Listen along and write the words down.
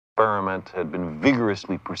experiment had been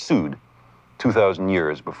vigorously pursued 2,000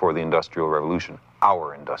 years before the Industrial Revolution,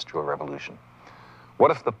 our Industrial Revolution?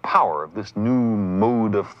 What if the power of this new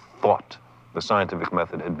mode of thought, the scientific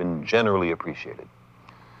method, had been generally appreciated?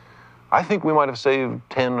 I think we might have saved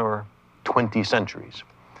 10 or 20 centuries.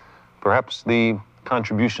 Perhaps the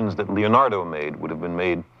contributions that Leonardo made would have been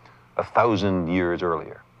made 1,000 years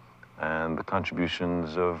earlier, and the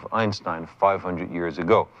contributions of Einstein 500 years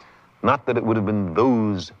ago. Not that it would have been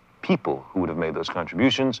those people who would have made those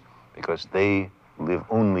contributions, because they live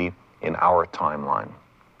only in our timeline.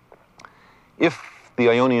 If the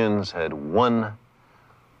Ionians had won,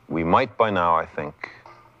 we might by now, I think,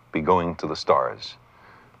 be going to the stars.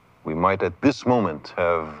 We might at this moment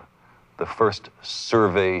have the first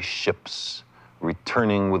survey ships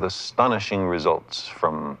returning with astonishing results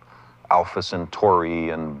from Alpha Centauri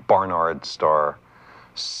and Barnard Star,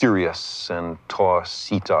 Sirius and Tau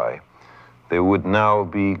Ceti. There would now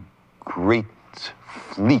be great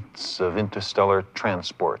fleets of interstellar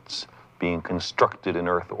transports being constructed in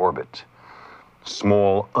Earth orbit,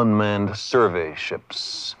 small unmanned survey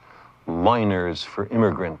ships, liners for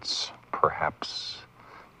immigrants, perhaps,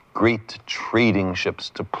 great trading ships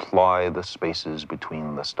to ply the spaces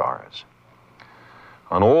between the stars.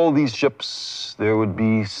 On all these ships, there would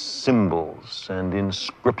be symbols and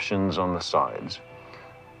inscriptions on the sides.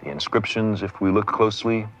 The inscriptions, if we look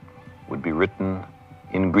closely, would be written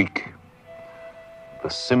in Greek. The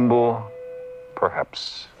symbol,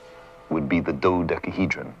 perhaps, would be the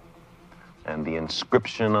dodecahedron, and the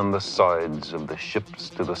inscription on the sides of the ships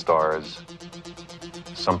to the stars,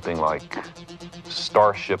 something like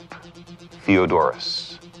Starship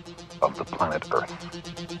Theodorus of the planet Earth.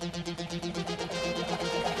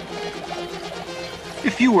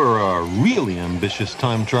 If you were a really ambitious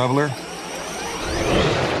time traveler,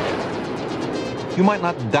 you might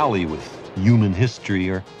not dally with human history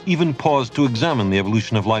or even pause to examine the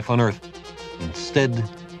evolution of life on Earth. Instead,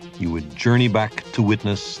 you would journey back to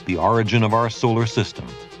witness the origin of our solar system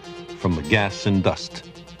from the gas and dust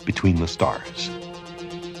between the stars.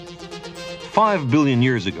 5 billion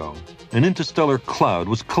years ago, an interstellar cloud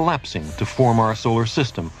was collapsing to form our solar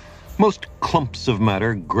system. Most clumps of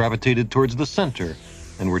matter gravitated towards the center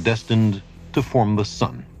and were destined to form the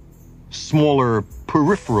sun. Smaller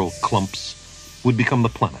peripheral clumps would become the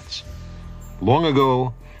planets. Long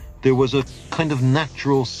ago, there was a kind of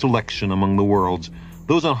natural selection among the worlds.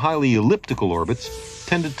 Those on highly elliptical orbits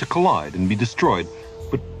tended to collide and be destroyed,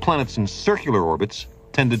 but planets in circular orbits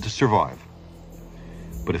tended to survive.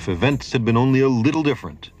 But if events had been only a little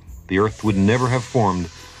different, the Earth would never have formed,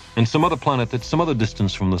 and some other planet at some other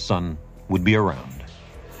distance from the sun would be around.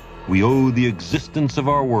 We owe the existence of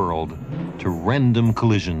our world to random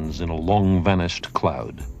collisions in a long-vanished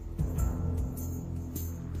cloud.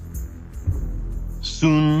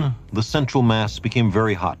 Soon, the central mass became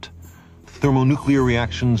very hot. Thermonuclear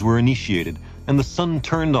reactions were initiated, and the sun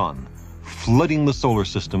turned on, flooding the solar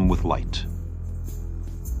system with light.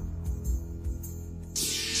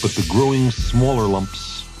 But the growing smaller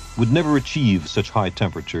lumps would never achieve such high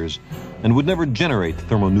temperatures and would never generate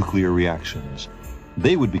thermonuclear reactions.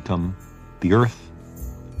 They would become the Earth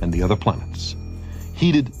and the other planets,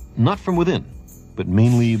 heated not from within, but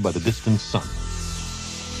mainly by the distant sun.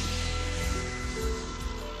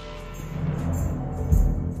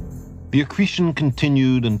 The accretion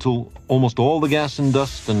continued until almost all the gas and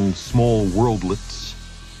dust and small worldlets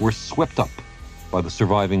were swept up by the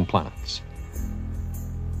surviving planets.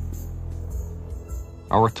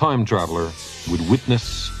 Our time traveler would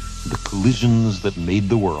witness the collisions that made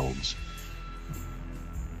the worlds.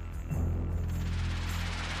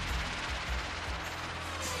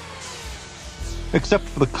 Except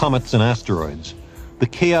for the comets and asteroids, the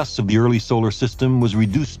chaos of the early solar system was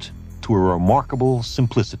reduced to a remarkable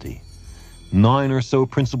simplicity. 9 or so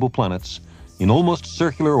principal planets in almost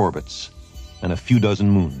circular orbits and a few dozen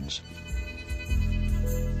moons.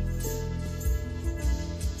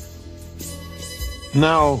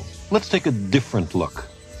 Now, let's take a different look.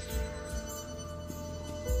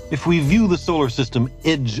 If we view the solar system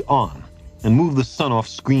edge on and move the sun off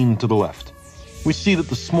screen to the left, we see that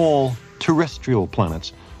the small terrestrial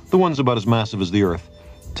planets, the ones about as massive as the Earth,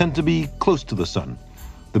 tend to be close to the sun.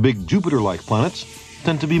 The big Jupiter-like planets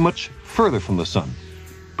tend to be much further from the sun.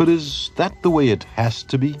 But is that the way it has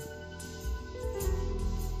to be?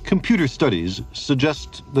 Computer studies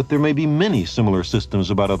suggest that there may be many similar systems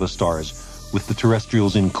about other stars, with the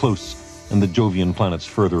terrestrials in close and the Jovian planets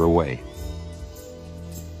further away.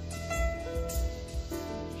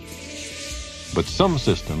 But some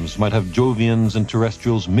systems might have Jovians and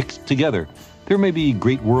terrestrials mixed together. There may be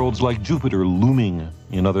great worlds like Jupiter looming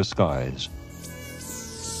in other skies.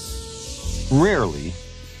 Rarely,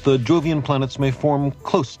 the Jovian planets may form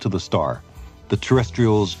close to the star, the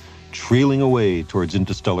terrestrials trailing away towards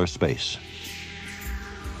interstellar space.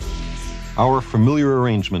 Our familiar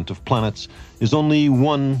arrangement of planets is only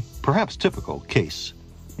one, perhaps typical, case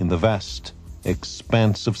in the vast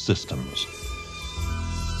expanse of systems.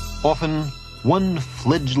 Often, one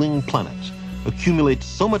fledgling planet accumulates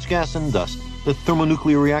so much gas and dust that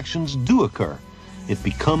thermonuclear reactions do occur. It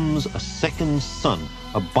becomes a second sun.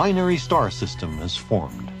 A binary star system is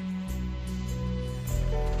formed.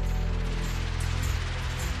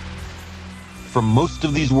 From most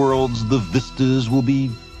of these worlds, the vistas will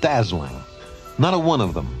be dazzling. Not a one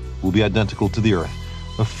of them will be identical to the Earth.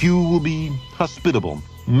 A few will be hospitable.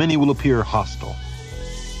 Many will appear hostile.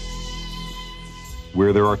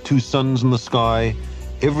 Where there are two suns in the sky,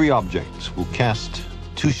 every object will cast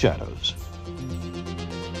two shadows.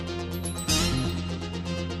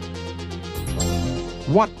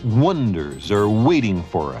 What wonders are waiting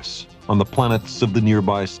for us on the planets of the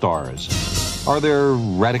nearby stars? Are there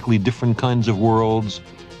radically different kinds of worlds,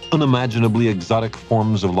 unimaginably exotic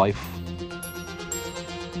forms of life?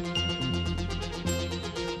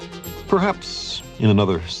 Perhaps in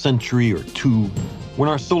another century or two, when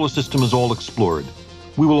our solar system is all explored,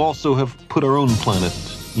 we will also have put our own planet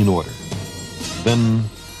in order. Then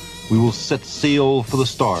we will set sail for the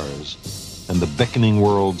stars and the beckoning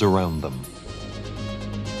worlds around them.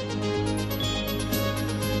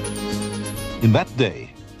 In that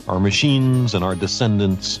day, our machines and our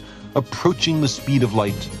descendants, approaching the speed of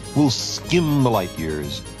light, will skim the light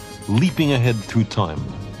years, leaping ahead through time,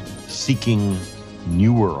 seeking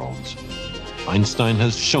new worlds. Einstein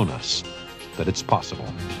has shown us that it's possible.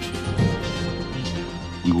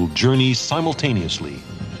 We will journey simultaneously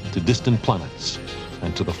to distant planets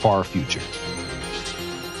and to the far future.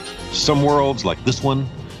 Some worlds, like this one,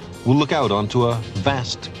 will look out onto a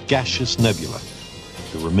vast gaseous nebula,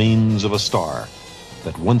 the remains of a star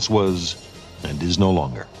that once was and is no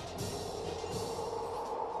longer.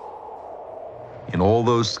 In all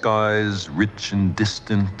those skies, rich and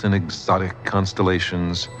distant and exotic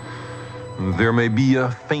constellations, there may be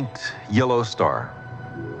a faint yellow star,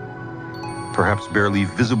 perhaps barely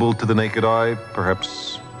visible to the naked eye,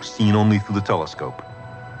 perhaps seen only through the telescope.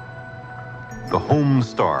 The home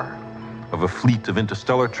star of a fleet of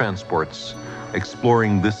interstellar transports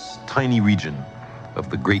exploring this tiny region of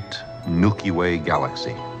the great Milky Way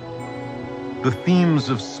galaxy. The themes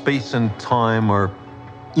of space and time are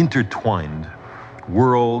intertwined.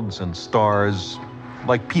 Worlds and stars,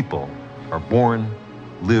 like people, are born,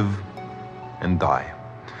 live, and die.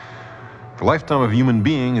 The lifetime of a human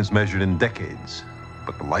being is measured in decades,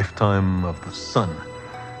 but the lifetime of the sun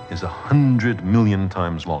is 100 million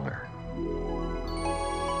times longer.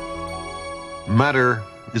 Matter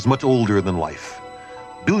is much older than life.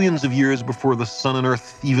 Billions of years before the sun and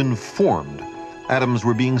earth even formed, atoms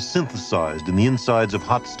were being synthesized in the insides of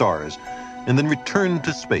hot stars and then returned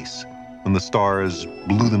to space when the stars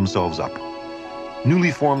blew themselves up.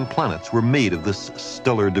 Newly formed planets were made of this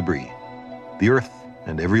stellar debris. The Earth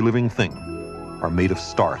and every living thing are made of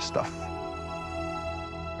star stuff.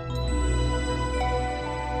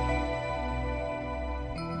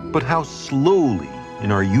 But how slowly,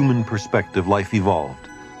 in our human perspective, life evolved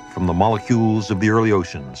from the molecules of the early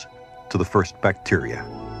oceans to the first bacteria.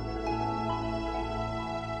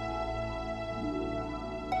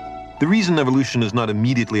 The reason evolution is not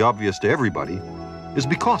immediately obvious to everybody is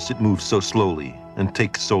because it moves so slowly and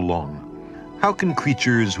takes so long. How can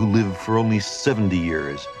creatures who live for only 70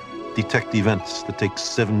 years detect events that take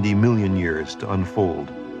 70 million years to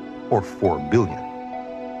unfold, or 4 billion?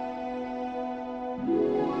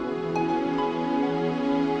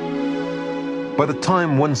 By the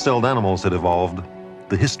time one-celled animals had evolved,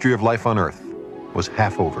 the history of life on Earth was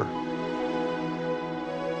half over.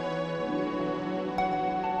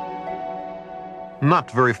 Not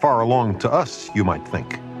very far along to us, you might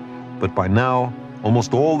think, but by now,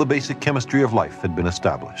 almost all the basic chemistry of life had been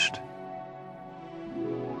established.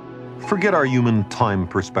 Forget our human time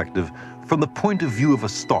perspective. From the point of view of a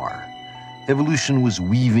star, evolution was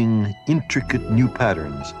weaving intricate new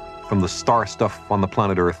patterns from the star stuff on the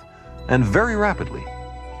planet Earth, and very rapidly.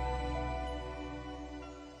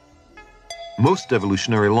 Most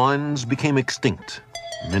evolutionary lines became extinct.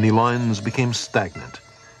 Many lines became stagnant.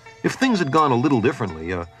 If things had gone a little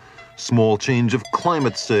differently, a small change of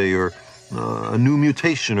climate, say, or a new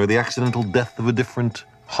mutation, or the accidental death of a different,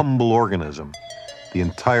 humble organism, the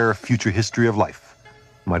entire future history of life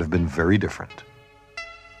might have been very different.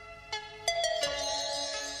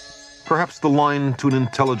 Perhaps the line to an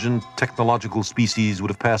intelligent technological species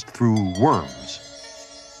would have passed through worms,